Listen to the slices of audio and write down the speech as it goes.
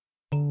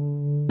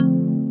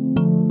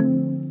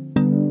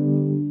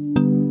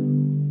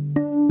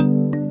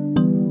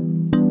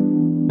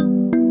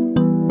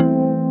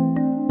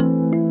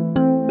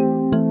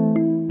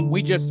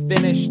just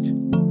finished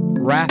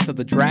Wrath of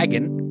the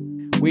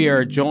Dragon. We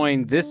are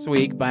joined this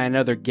week by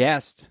another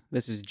guest.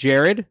 This is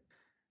Jared,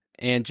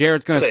 and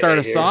Jared's going to start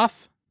us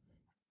off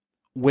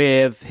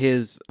with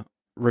his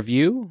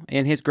review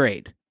and his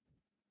grade.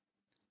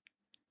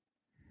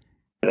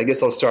 I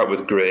guess I'll start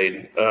with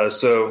grade. I'll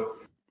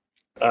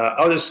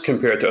just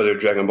compare it to other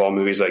Dragon Ball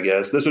movies, I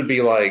guess. This would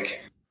be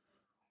like,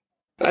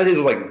 I think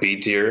it's like B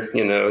tier,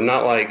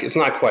 not like, it's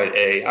not quite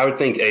A. I would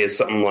think A is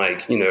something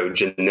like,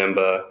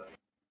 Janemba.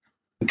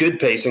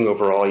 Good pacing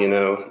overall,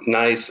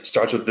 nice.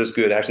 Starts with this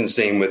good action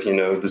scene with, the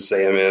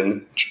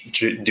Saiyaman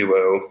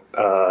duo.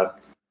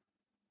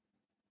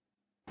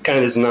 Kind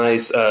of this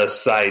nice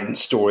side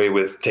story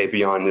with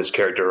Tapion and his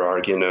character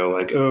arc,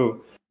 like, oh,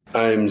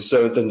 I'm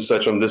so and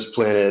such on this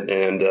planet,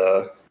 and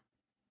the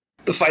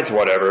fight's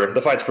whatever.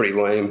 The fight's pretty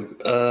lame.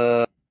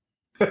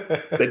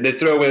 They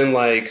throw in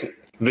like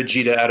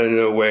Vegeta out of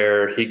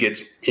nowhere. He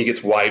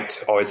gets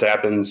wiped. Always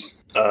happens.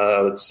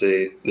 Let's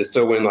see. They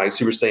throw in like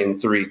Super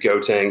Saiyan 3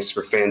 Gotenks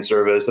for fan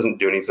service. Doesn't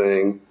do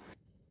anything.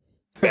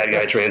 Bad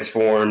guy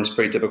transforms.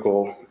 Pretty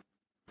typical.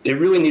 It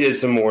really needed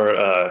some more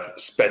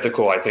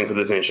spectacle, I think, for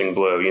the finishing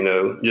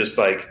blow. Just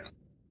like,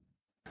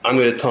 I'm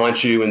going to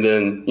taunt you, and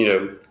then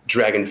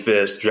Dragon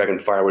Fist, Dragon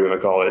Fire, whatever you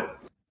want to call it.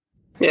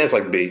 Yeah, it's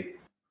like B.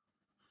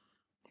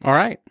 All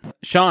right,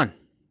 Sean,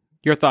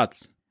 your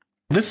thoughts?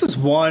 This is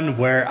one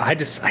where I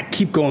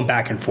keep going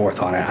back and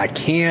forth on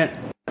it.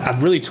 I'm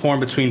really torn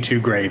between two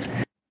grades.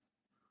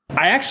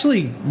 I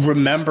actually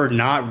remember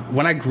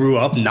when I grew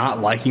up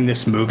not liking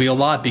this movie a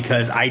lot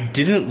because I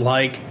didn't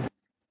like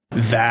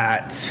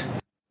that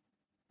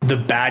the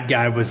bad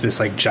guy was this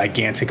like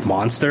gigantic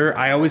monster.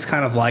 I always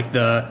kind of like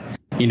the,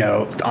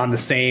 on the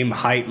same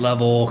height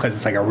level because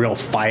it's like a real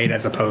fight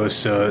as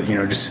opposed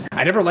to,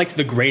 I never liked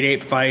the great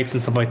ape fights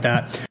and stuff like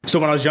that. So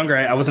when I was younger,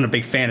 I wasn't a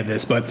big fan of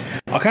this, but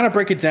I'll kind of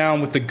break it down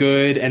with the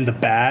good and the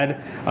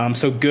bad.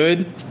 So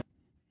good.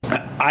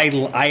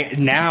 I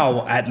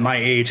now at my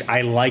age,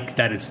 I like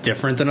that it's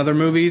different than other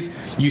movies.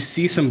 You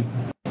see some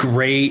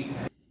great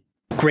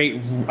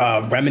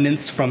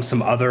remnants from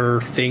some other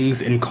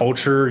things in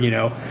culture,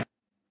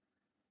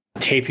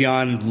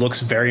 Tapion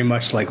looks very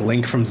much like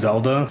Link from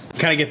Zelda.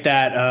 Kind of get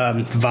that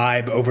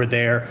vibe over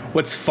there.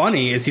 What's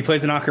funny is he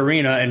plays an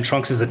Ocarina and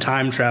Trunks is a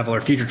time traveler,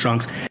 future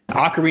Trunks.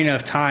 Ocarina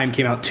of Time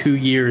came out 2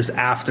 years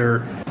after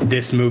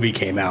this movie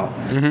came out.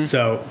 Mm-hmm.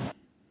 So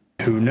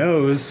who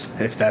knows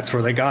if that's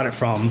where they got it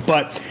from.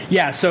 But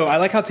yeah, so I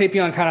like how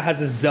Tapion kind of has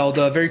this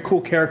Zelda, very cool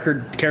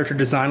character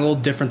design, a little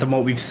different than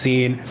what we've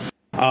seen.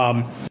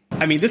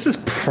 This is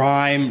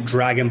prime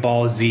Dragon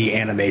Ball Z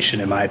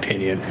animation, in my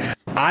opinion.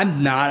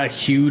 I'm not a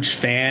huge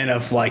fan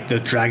of like the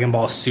Dragon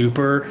Ball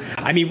Super.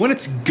 When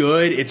it's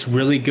good, it's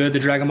really good, the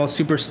Dragon Ball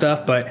Super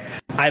stuff, but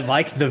I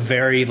like the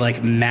very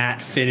like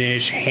matte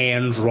finish,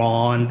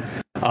 hand-drawn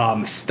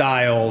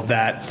style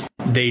that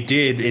they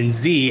did in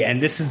Z,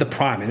 and this is the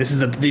prime, and this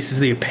is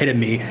the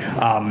epitome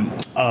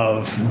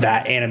of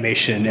that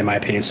animation, in my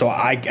opinion. So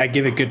I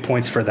give it good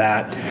points for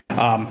that.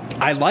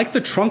 I like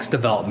the Trunks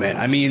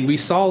development. We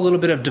saw a little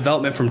bit of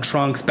development from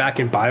Trunks back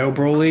in Bio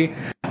Broly,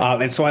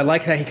 and so I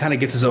like that he kind of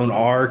gets his own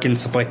arc and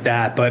stuff like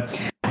that. But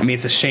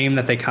it's a shame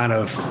that they kind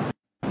of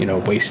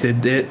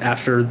wasted it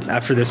after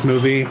this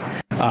movie.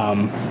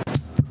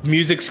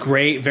 Music's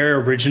great, very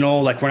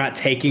original. Like, we're not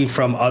taking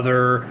from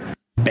other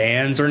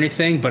bands or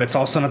anything, but it's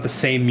also not the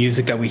same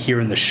music that we hear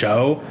in the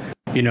show.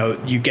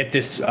 You get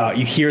this,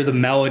 you hear the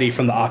melody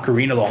from the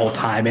ocarina the whole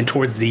time, and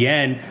towards the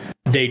end,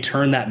 they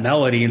turn that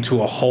melody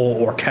into a whole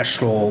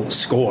orchestral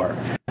score.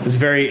 It's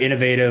very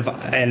innovative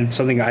and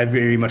something I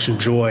very much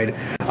enjoyed.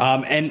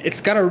 And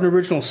it's got an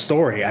original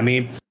story.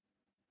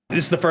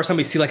 This is the first time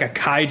we see like a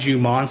kaiju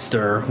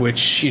monster,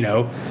 which,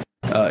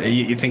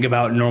 you think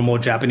about normal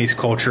Japanese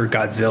culture,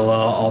 Godzilla,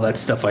 all that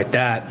stuff like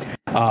that.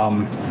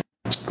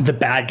 The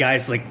bad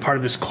guy's like part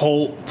of this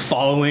cult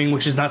following,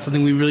 which is not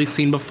something we've really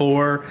seen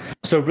before.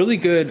 So really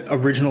good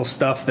original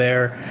stuff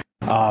there.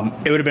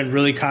 It would have been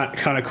really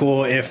kind of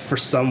cool if for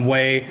some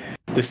way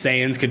the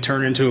Saiyans could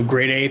turn into a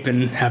great ape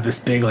and have this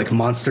big like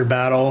monster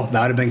battle.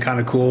 That would have been kind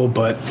of cool,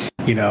 but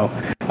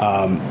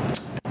and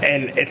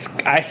it's,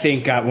 I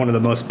think, got one of the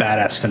most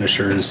badass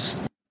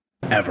finishers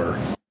ever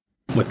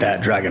with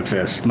that Dragon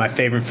Fist. My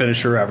favorite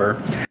finisher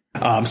ever.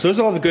 So those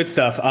are all the good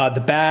stuff.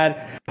 The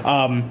bad,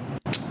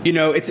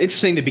 it's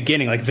interesting in the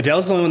beginning. Like,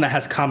 Videl's the only one that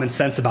has common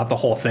sense about the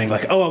whole thing.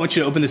 Like, oh, I want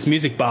you to open this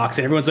music box.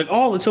 And everyone's like,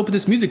 oh, let's open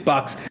this music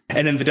box.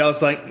 And then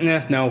Videl's like,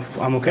 no,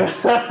 I'm okay.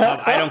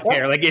 I don't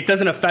care. Like, it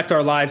doesn't affect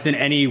our lives in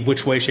any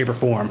which way, shape, or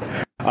form.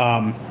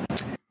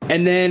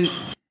 And then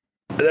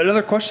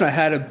another question I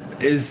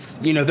had is,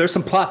 there's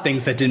some plot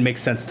things that didn't make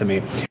sense to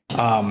me.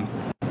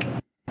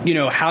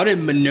 How did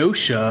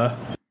Minosha...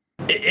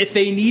 If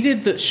they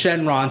needed the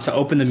Shenron to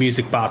open the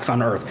music box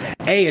on Earth,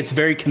 it's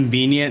very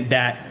convenient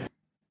that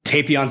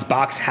Tapion's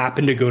box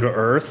happened to go to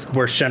Earth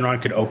where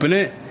Shenron could open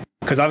it,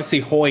 because obviously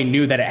Hoi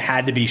knew that it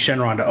had to be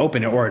Shenron to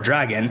open it, or a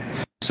dragon.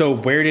 So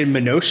where did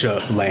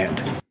Minosha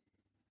land?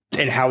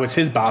 And how is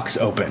his box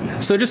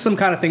open? So just some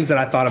kind of things that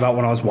I thought about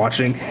when I was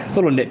watching,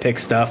 little nitpick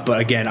stuff.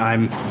 But again,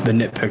 I'm the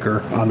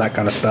nitpicker on that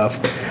kind of stuff.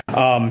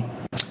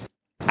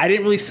 I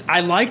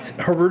liked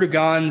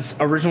Hirudegan's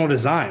original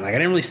design. Like, I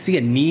didn't really see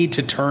a need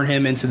to turn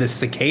him into this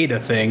cicada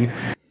thing.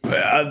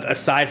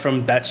 Aside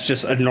from that's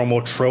just a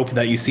normal trope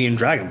that you see in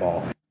Dragon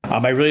Ball.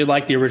 I really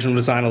like the original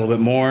design a little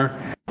bit more.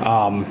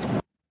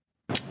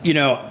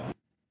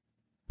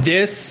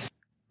 This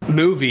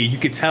movie, you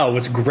could tell,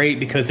 was great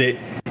because it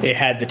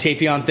had the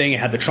Tapion thing, it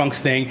had the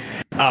Trunks thing,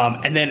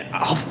 and then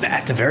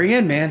at the very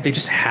end, man, they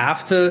just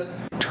have to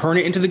turn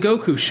it into the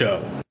Goku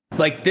show.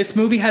 Like, this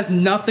movie has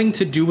nothing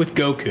to do with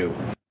Goku.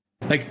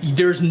 Like,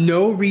 there's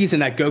no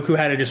reason that Goku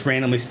had to just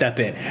randomly step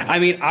in. I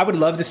mean, I would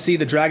love to see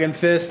the Dragon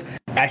Fist.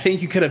 I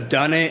think you could have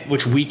done it,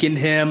 which weakened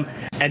him,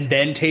 and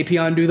then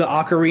Tapion do the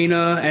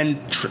Ocarina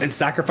and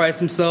sacrifice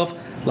himself.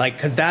 Like,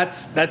 because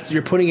that's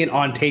you're putting it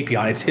on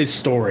Tapion. It's his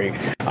story.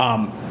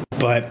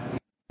 But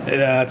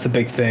that's a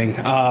big thing.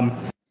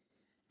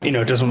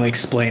 It doesn't really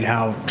explain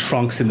how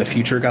Trunks in the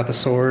future got the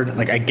sword.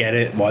 Like, I get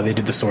it why they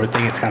did the sword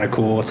thing. It's kind of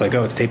cool. It's like,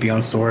 oh, it's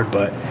Tapion's sword,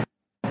 but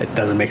it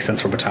doesn't make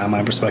sense from a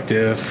timeline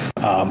perspective.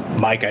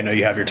 Mike, I know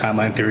you have your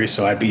timeline theory,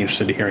 so I'd be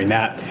interested in hearing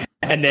that.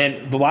 And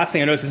then the last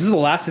thing I noticed is this is the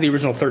last of the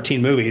original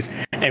 13 movies,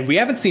 and we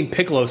haven't seen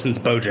Piccolo since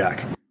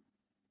BoJack.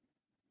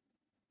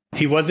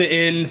 He wasn't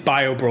in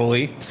Bio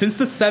Broly. Since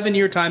the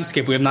 7-year time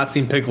skip, we have not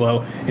seen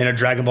Piccolo in a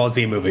Dragon Ball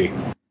Z movie.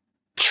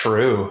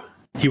 True.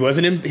 He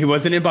wasn't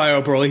in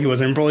Bio Broly. He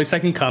wasn't in Broly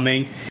Second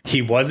Coming.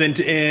 He wasn't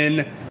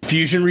in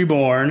Fusion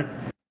Reborn,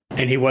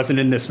 and he wasn't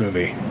in this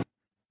movie.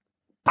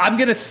 I'm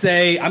gonna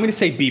say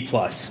B+.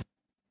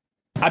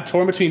 I'm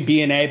torn between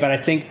B and A, but I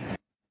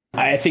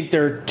think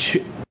they're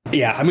two.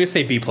 Yeah, I'm gonna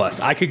say B+.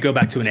 I could go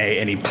back to an A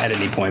at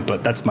any point,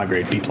 but that's my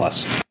grade, B+.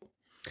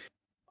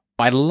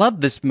 I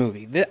love this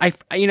movie.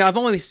 I've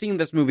only seen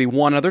this movie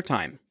one other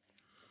time,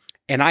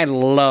 and I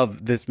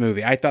love this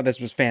movie. I thought this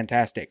was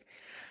fantastic.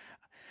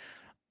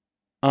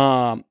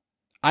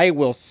 I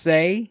will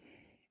say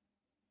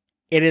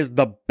it is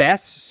the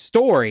best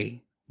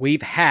story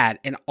we've had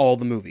in all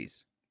the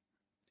movies.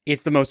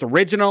 It's the most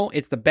original.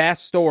 It's the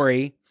best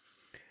story.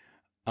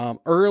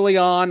 Early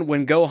on,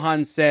 when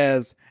Gohan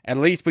says, "At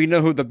least we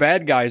know who the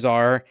bad guys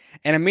are,"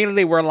 and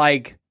immediately we're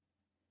like,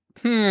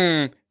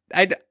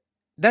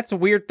 that's a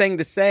weird thing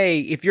to say.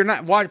 If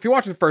you're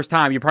watching the first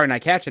time, you're probably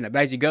not catching it.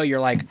 But as you go,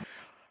 you're like,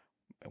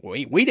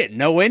 we didn't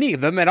know any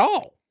of them at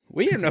all.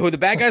 We didn't know who the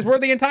bad guys were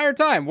the entire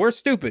time. We're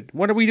stupid.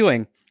 What are we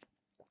doing?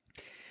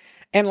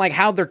 And like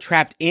how they're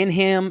trapped in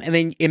him, and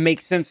then it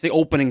makes sense the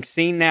opening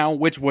scene now,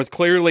 which was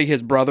clearly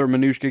his brother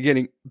Manushka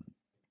getting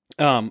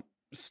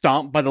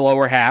stomped by the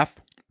lower half,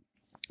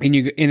 and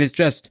it's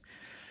just,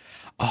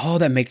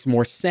 that makes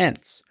more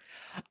sense.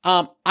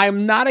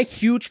 I'm not a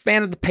huge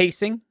fan of the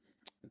pacing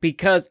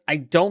because I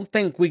don't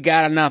think we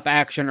got enough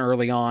action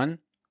early on.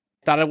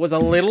 Thought it was a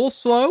little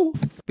slow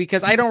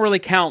because I don't really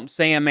count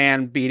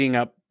Saiyaman beating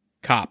up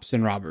cops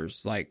and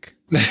robbers. Like,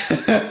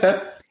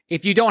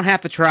 if you don't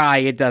have to try,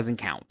 it doesn't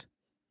count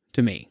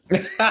to me.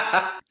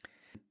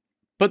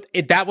 But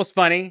that was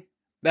funny.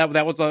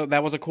 That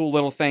was a cool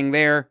little thing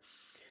there.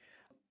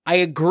 I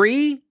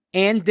agree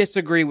and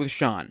disagree with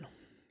Sean.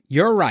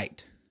 You're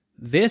right.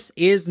 This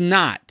is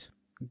not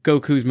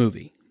Goku's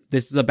movie.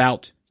 This is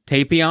about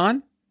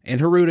Tapion and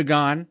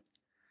Hirudegan.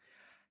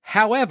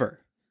 However,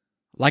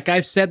 like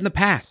I've said in the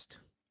past,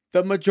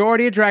 the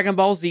majority of Dragon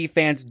Ball Z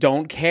fans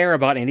don't care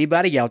about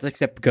anybody else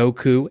except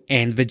Goku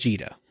and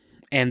Vegeta.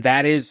 And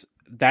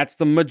that's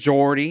the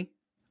majority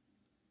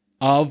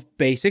of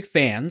basic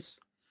fans.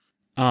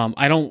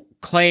 I don't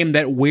claim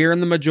that we're in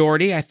the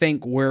majority. I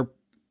think we're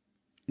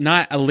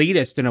not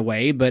elitist in a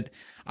way, but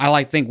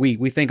I think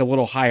we think a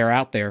little higher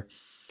out there.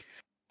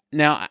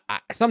 Now,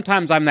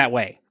 sometimes I'm that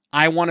way.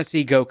 I want to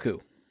see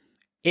Goku.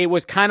 It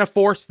was kind of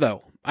forced,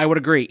 though. I would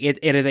agree.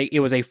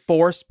 It was a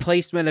forced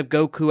placement of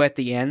Goku at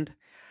the end.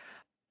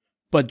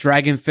 But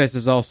Dragon Fist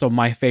is also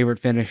my favorite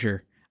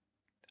finisher.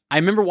 I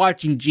remember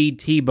watching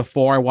GT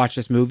before I watched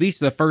this movie,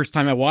 so the first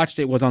time I watched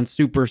it was on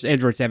Super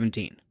Android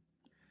 17.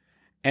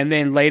 And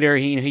then later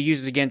he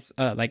uses against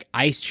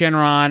Ice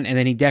Shenron, and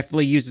then he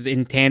definitely uses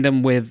in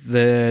tandem with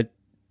the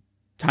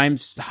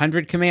times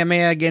 100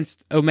 Kamehameha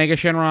against Omega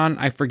Shenron.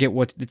 I forget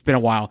it's been a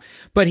while.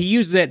 But he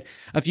uses it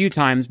a few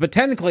times, but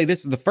technically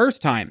this is the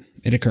first time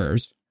it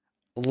occurs.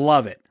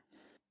 Love it.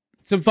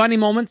 Some funny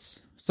moments.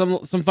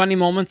 Some funny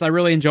moments I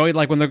really enjoyed,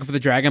 like when they're looking for the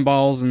Dragon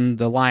Balls and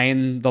the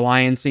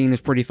lion scene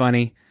is pretty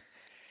funny.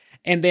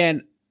 And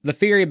then the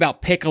theory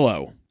about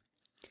Piccolo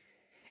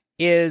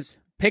is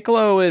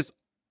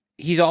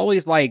he's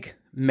always like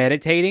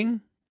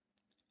meditating,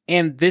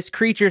 and this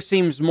creature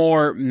seems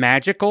more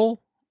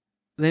magical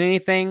than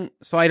anything.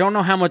 So I don't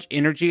know how much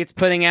energy it's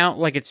putting out.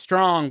 Like, it's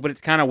strong, but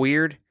it's kind of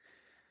weird.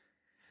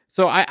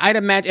 So I'd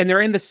imagine, and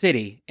they're in the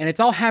city, and it's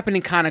all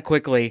happening kind of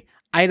quickly.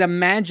 I'd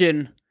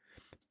imagine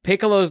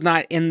Piccolo's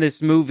not in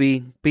this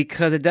movie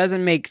because it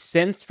doesn't make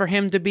sense for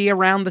him to be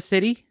around the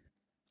city.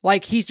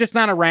 Like, he's just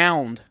not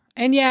around.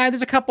 And yeah,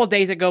 there's a couple of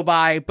days that go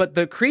by, but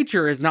the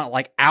creature is not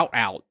like out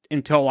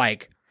until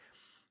like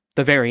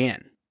the very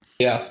end.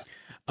 Yeah.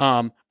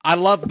 I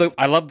love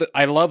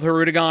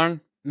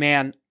Hirudegarn,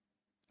 man.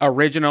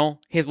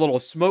 Original, his little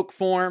smoke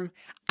form.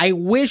 I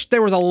wish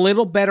there was a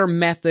little better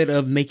method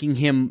of making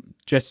him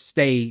just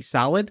stay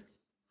solid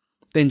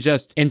than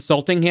just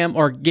insulting him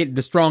or get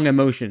the strong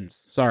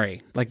emotions.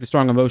 Sorry, like the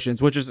strong emotions,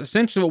 which is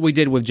essentially what we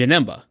did with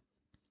Janemba.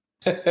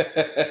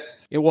 The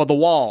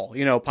wall,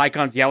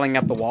 Pycon's yelling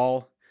at the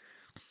wall.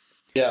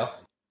 Yeah.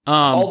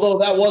 Although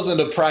that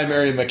wasn't a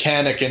primary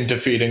mechanic in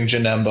defeating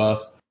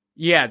Janemba.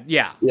 Yeah.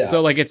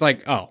 So it's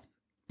like, oh,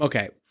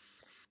 okay.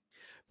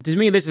 To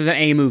me, this is an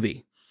A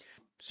movie.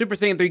 Super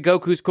Saiyan 3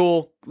 Goku's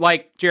cool.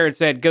 Like Jared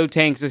said,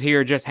 Gotenks is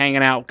here just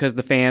hanging out because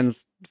the fan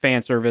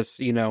service,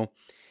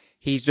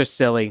 he's just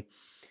silly.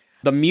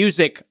 The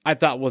music I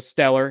thought was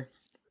stellar.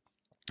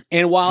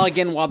 And while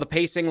the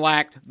pacing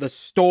lacked, the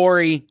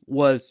story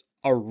was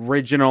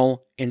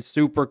original and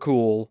super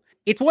cool.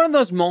 It's one of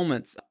those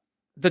moments.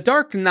 The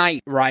Dark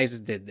Knight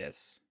Rises did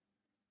this.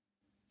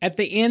 At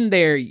the end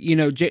there,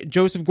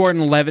 Joseph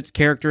Gordon-Levitt's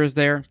character is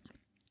there.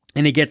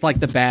 And he gets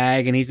the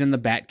bag, and he's in the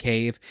Bat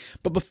Cave.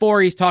 But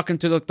before, he's talking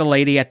to the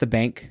lady at the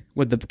bank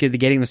with the kid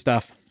getting the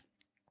stuff.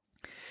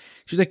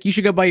 She's like, "You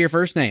should go by your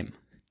first name,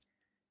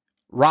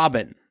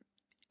 Robin."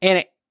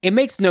 And it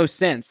makes no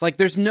sense.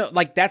 There's no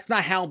that's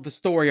not how the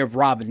story of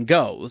Robin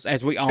goes,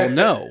 as we all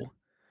know.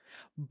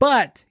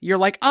 But you're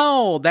like,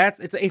 oh,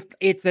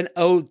 it's an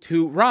ode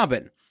to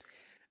Robin.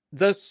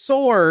 The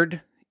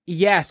sword,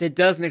 yes, it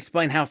doesn't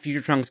explain how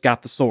Future Trunks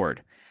got the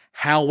sword.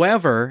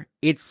 However,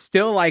 it's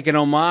still an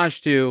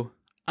homage to,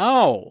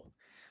 oh,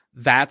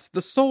 that's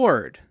the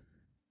sword.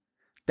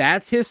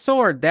 That's his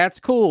sword. That's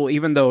cool,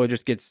 even though it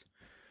just gets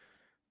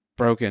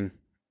broken.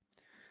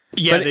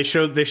 Yeah,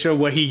 but they show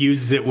what he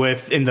uses it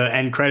with in the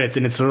end credits,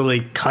 and it's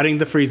literally cutting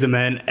the Frieza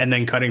men and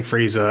then cutting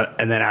Frieza,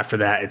 and then after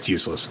that, it's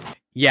useless.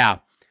 Yeah.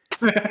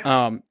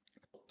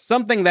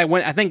 Something that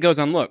I think goes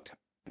unlooked.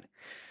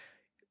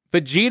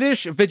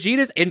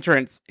 Vegeta's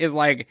entrance is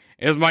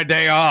 "It's my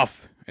day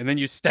off. And then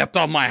you stepped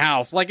on my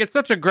house." It's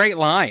such a great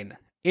line.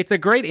 It's a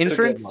great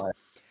entrance.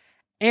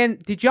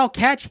 And did y'all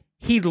catch?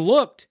 He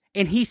looked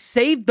and he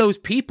saved those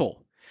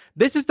people.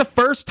 This is the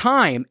first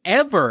time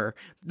ever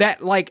that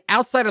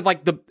outside of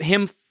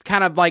him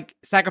kind of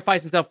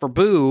sacrificing himself for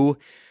Boo,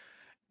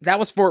 that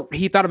was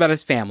he thought about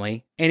his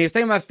family, and he was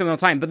thinking about his family all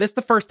the time. But this is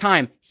the first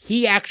time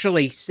he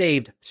actually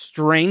saved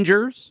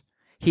strangers.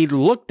 He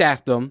looked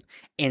after them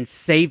and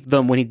saved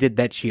them when he did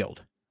that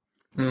shield.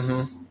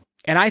 Mm-hmm.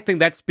 And I think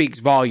that speaks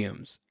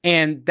volumes.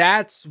 And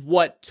that's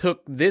what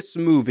took this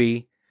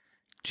movie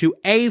to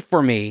A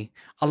for me.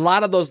 A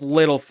lot of those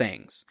little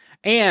things.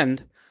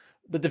 And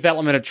the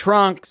development of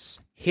Trunks,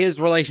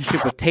 his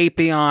relationship with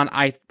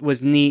Tapion,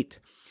 was neat.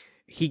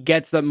 He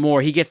gets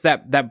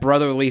that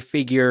brotherly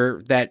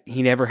figure that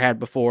he never had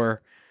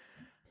before.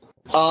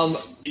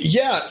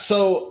 Yeah,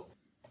 so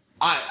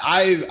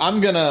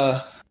I'm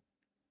gonna...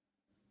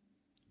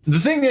 The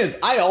thing is,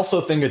 I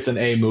also think it's an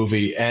A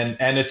movie,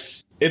 and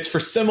it's for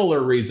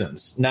similar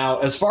reasons. Now,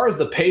 as far as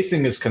the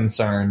pacing is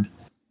concerned,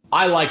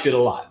 I liked it a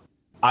lot.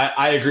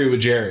 I agree with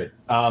Jared.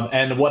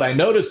 And what I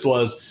noticed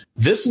was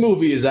this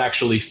movie is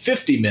actually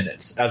 50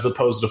 minutes as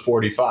opposed to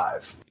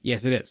 45.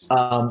 Yes, it is.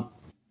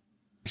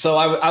 So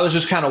I was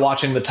just kind of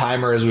watching the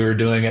timer as we were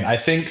doing it. I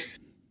think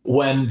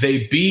when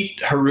they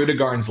beat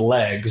Hirudegarn's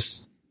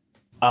legs,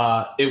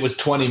 it was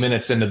 20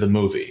 minutes into the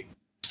movie.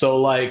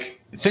 So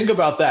think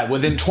about that.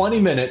 Within 20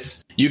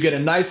 minutes, you get a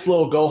nice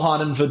little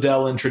Gohan and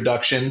Videl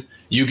introduction.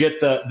 You get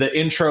the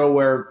intro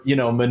where,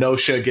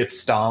 Minotia gets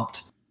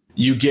stomped.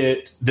 You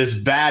get this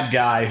bad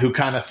guy who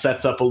kind of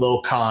sets up a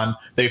little con.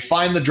 They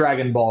find the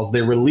Dragon Balls.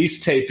 They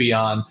release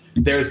Tapion.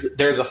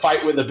 There's a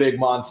fight with a big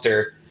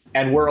monster.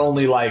 And we're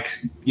only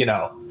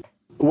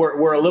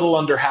we're a little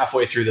under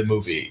halfway through the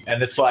movie.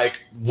 And it's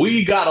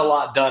we got a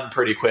lot done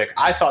pretty quick.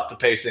 I thought the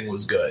pacing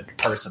was good,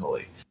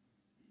 personally.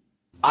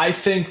 I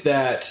think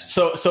that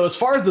so as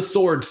far as the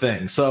sword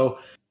thing, so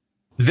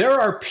there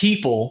are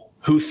people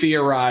who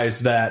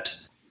theorize that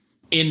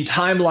in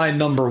timeline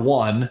number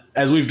 1,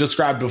 as we've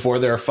described before,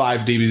 there are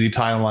 5 DBZ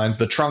timelines.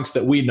 The Trunks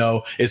that we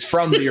know is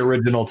from the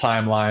original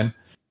timeline,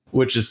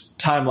 which is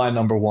timeline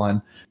number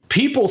 1.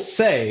 People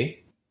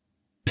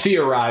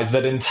theorize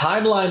that in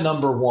timeline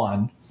number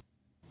 1,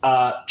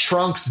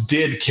 Trunks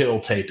did kill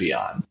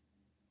Tapion,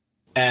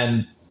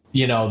 and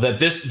that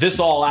this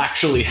all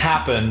actually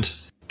happened.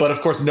 But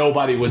of course,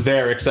 nobody was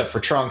there except for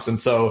Trunks. And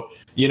so,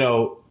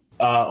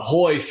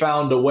 Hoi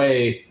found a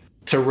way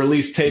to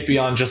release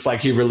Tapion just like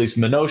he released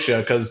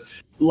Minotia. Because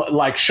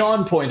like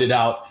Sean pointed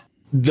out,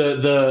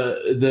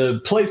 the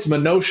place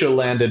Minotia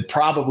landed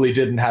probably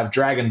didn't have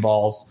Dragon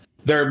Balls.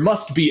 There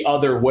must be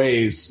other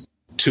ways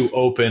to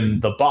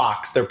open the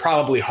box. They're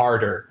probably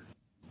harder.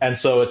 And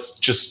so it's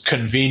just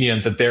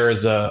convenient that there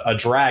is a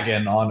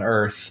dragon on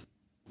Earth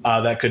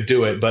that could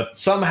do it, but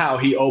somehow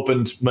he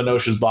opened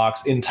Minosia's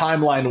box in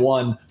timeline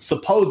 1,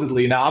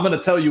 supposedly. Now, I'm going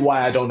to tell you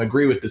why I don't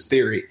agree with this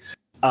theory.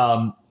 He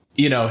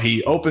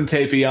opened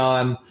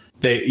Tapion,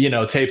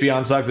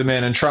 Tapion sucked him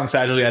in, and Trunks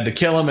actually had to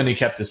kill him, and he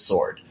kept his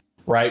sword,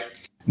 right?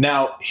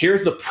 Now,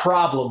 here's the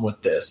problem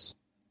with this.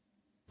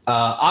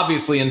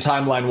 Obviously, in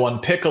Timeline 1,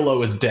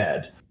 Piccolo is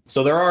dead,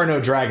 so there are no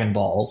Dragon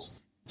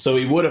Balls. So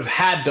he would have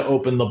had to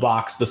open the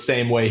box the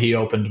same way he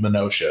opened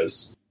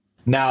Minosha's.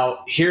 Now,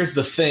 here's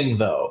the thing,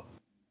 though.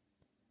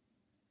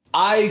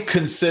 I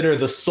consider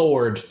the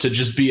sword to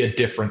just be a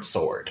different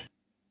sword.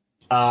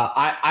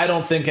 I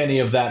don't think any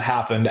of that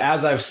happened.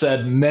 As I've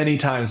said many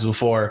times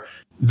before,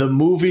 the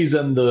movies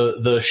and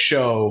the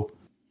show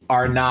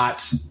are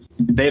not,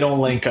 they don't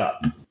link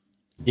up.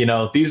 You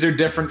know, these are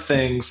different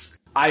things.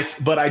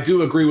 But I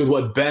do agree with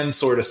what Ben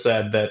sort of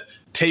said, that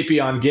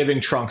Tapion giving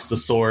Trunks the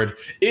sword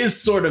is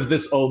sort of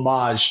this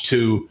homage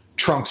to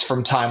Trunks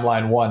from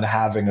Timeline 1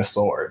 having a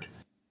sword,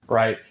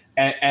 right?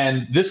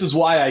 And this is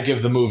why I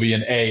give the movie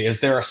an A,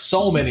 is there are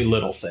so many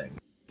little things.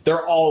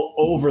 They're all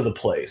over the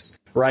place,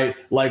 right?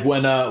 Like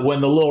when the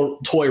little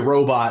toy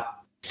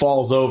robot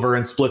falls over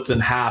and splits in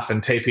half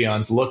and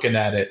Tapion's looking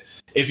at it.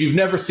 If you've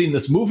never seen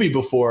this movie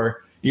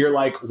before, you're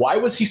like, why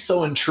was he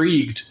so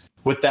intrigued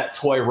with that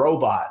toy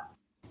robot?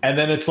 And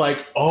then it's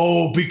like,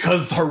 oh,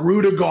 because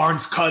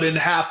Harudagarn's cut in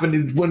half and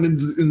he went in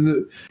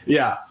the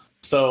yeah.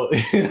 So,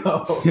 you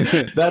know,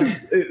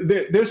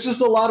 there's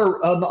just a lot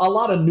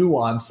of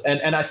nuance.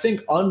 And I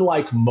think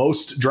unlike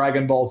most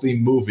Dragon Ball Z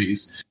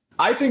movies,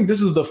 I think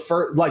this is the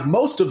first, like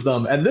most of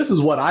them, and this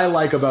is what I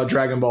like about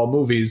Dragon Ball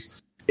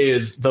movies,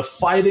 is the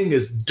fighting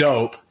is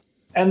dope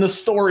and the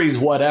story's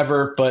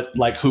whatever, but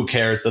like who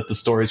cares that the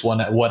story's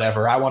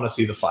whatever. I want to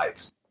see the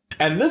fights.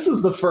 And this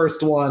is the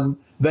first one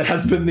that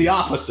has been the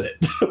opposite,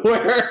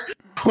 where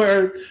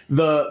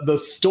the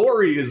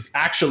story is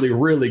actually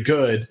really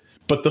good,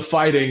 but the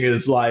fighting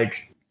is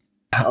like,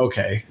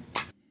 okay,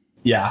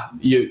 yeah,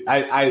 you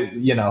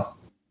know,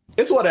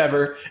 it's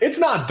whatever. It's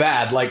not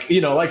bad. Like,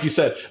 you know, like you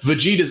said,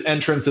 Vegeta's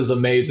entrance is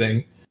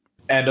amazing.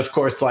 And of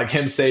course, like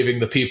him saving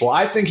the people,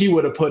 I think he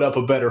would have put up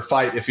a better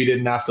fight if he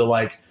didn't have to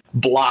like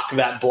block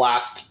that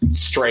blast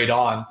straight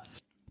on.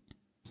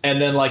 And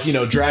then, like, you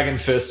know, Dragon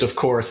Fist, of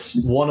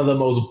course, one of the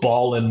most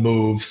ballin'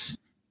 moves.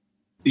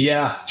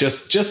 Yeah,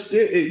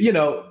 you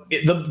know,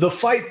 the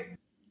fight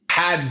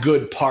had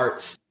good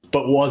parts,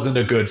 but wasn't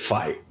a good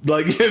fight.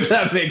 Like, if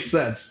that makes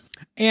sense.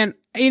 And,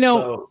 you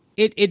know,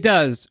 it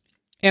does.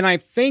 And I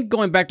think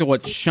going back to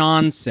what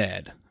Sean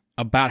said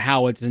about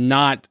how it's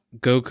not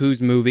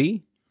Goku's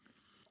movie,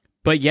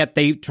 but yet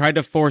they tried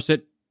to force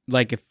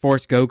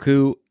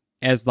Goku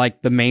as,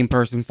 like, the main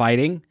person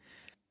fighting.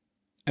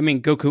 I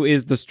mean, Goku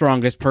is the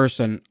strongest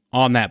person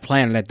on that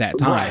planet at that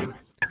time. Right.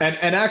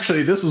 And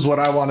actually, this is what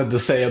I wanted to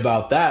say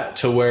about that,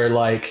 to where,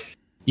 like,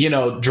 you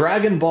know,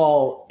 Dragon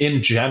Ball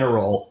in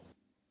general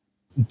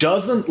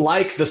doesn't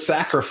like the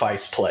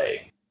sacrifice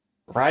play,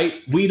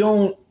 right?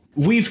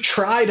 We've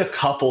tried a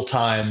couple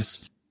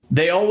times.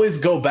 They always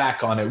go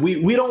back on it.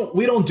 We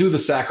don't do the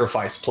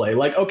sacrifice play.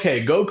 Like,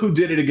 okay, Goku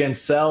did it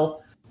against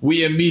Cell.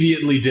 We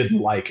immediately didn't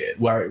like it,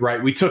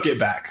 right? We took it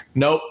back.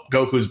 Nope,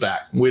 Goku's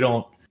back. We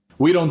don't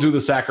do the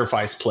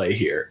sacrifice play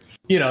here.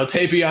 You know,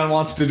 Tapion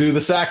wants to do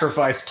the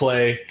sacrifice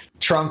play.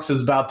 Trunks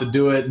is about to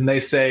do it, and they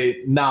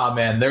say, nah,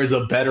 man, there's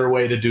a better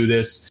way to do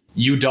this.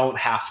 You don't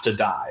have to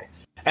die.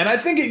 And I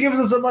think it gives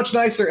us a much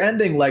nicer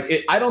ending. Like,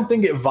 I don't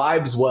think it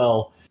vibes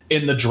well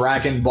in the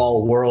Dragon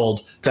Ball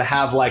world to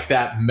have, like,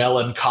 that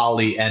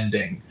melancholy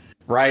ending,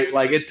 right?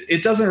 Like,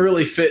 it doesn't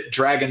really fit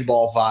Dragon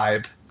Ball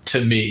vibe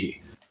to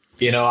me.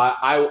 You know,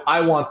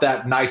 I want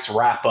that nice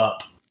wrap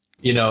up.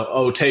 You know,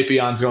 oh,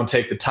 Tapion's going to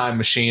take the time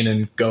machine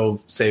and go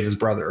save his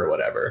brother or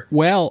whatever.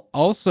 Well,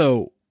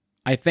 also,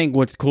 I think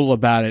what's cool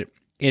about it,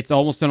 it's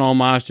almost an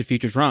homage to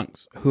Future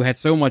Trunks, who had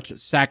so much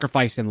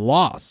sacrifice and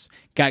loss,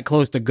 got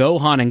close to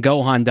Gohan and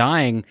Gohan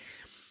dying.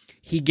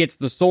 He gets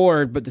the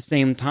sword, but at the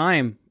same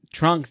time,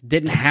 Trunks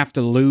didn't have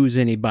to lose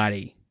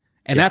anybody.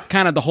 And that's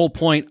kind of the whole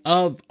point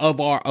of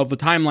the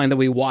timeline that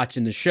we watch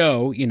in the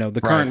show, you know, the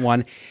current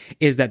one,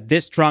 is that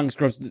this Trunks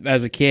grows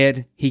as a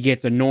kid. He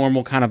gets a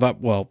normal kind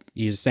of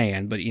he's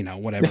saying, but, you know,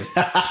 whatever.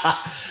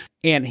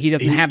 And he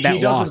doesn't have that loss.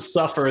 He doesn't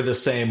suffer the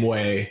same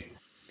way.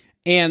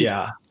 And,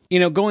 you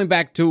know, going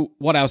back to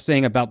what I was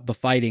saying about the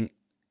fighting,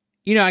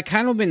 you know, I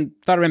kind of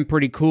thought it'd been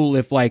pretty cool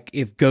if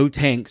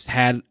Gotenks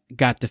had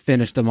got to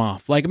finish them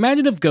off. Like,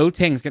 imagine if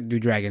Gotenks got to do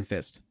Dragon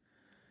Fist.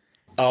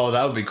 Oh,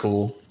 that would be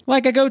cool.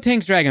 Like a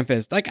Gotenks Dragon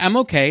Fist. Like, I'm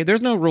okay.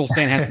 There's no rule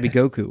saying it has to be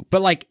Goku.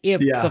 But, like, if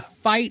the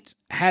fight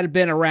had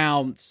been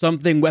around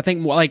something, I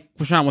think, like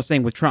Sean was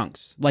saying with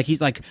Trunks. Like,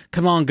 he's like,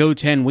 come on,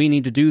 Goten, we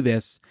need to do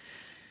this.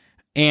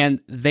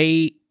 And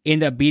they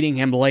end up beating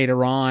him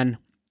later on.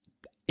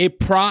 I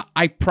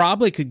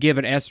probably could give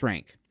it S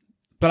rank.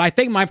 But I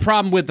think my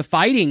problem with the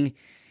fighting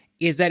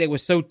is that it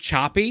was so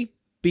choppy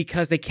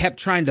because they kept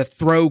trying to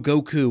throw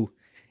Goku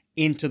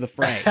into the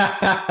fray.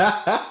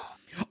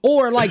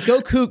 Or like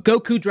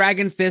Goku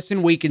Dragon Fist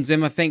and weakens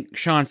him. I think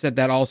Sean said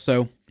that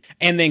also.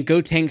 And then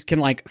Gotenks can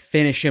like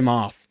finish him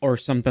off or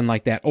something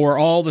like that. Or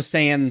all the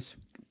Saiyans.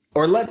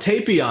 Or let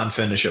Tapion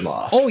finish him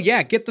off. Oh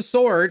yeah, get the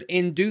sword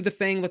and do the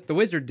thing like the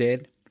wizard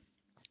did.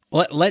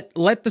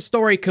 Let the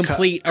story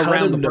complete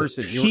around the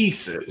person.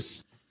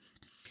 Pieces.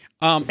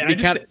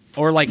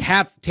 Or like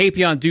have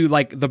Tapion do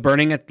like the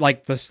burning,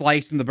 like the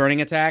slice and the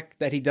burning attack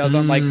that he does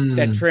on like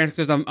that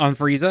transfers on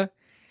Frieza,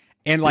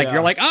 and like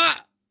you're like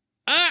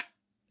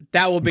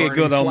that will be burning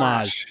a good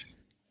homage.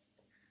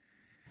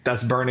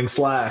 That's burning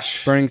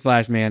slash,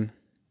 man.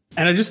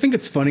 And I just think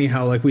it's funny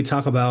how like we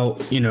talk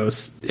about, you know,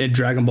 in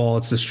Dragon Ball,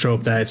 it's this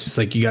trope that it's just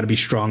like you got to be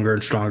stronger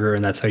and stronger,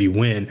 and that's how you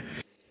win.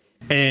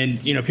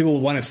 And you know, people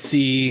want to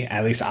see,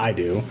 at least I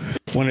do,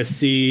 want to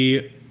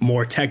see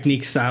more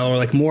technique style or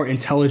like more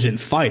intelligent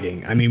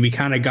fighting. I mean, we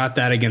kind of got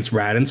that against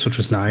Raditz, which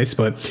was nice,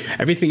 but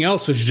everything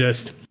else was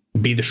just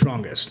be the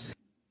strongest.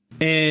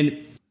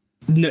 And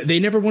they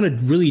never want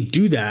to really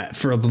do that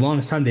for the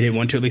longest time. They didn't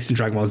want to, at least in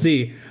Dragon Ball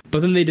Z.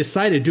 But then they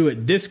decided to do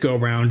it this go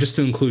round just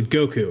to include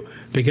Goku,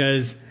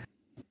 because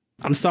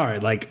I'm sorry,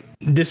 like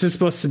this is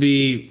supposed to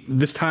be,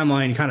 this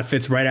timeline kind of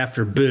fits right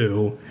after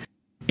Buu,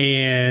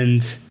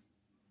 and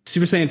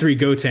Super Saiyan 3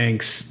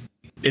 Gotenks,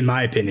 in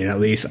my opinion, at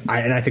least,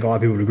 and I think a lot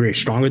of people would agree,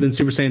 stronger than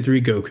Super Saiyan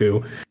 3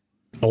 Goku.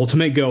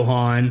 Ultimate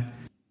Gohan,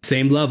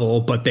 same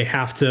level, but they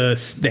have to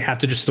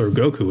just throw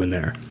Goku in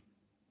there.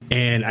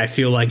 And I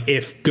feel like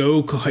if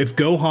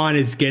Gohan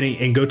is getting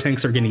and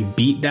Gotenks are getting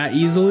beat that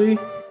easily,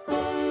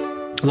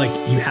 like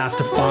you have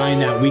to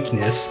find that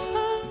weakness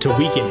to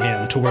weaken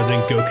him to where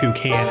then Goku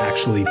can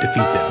actually defeat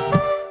them.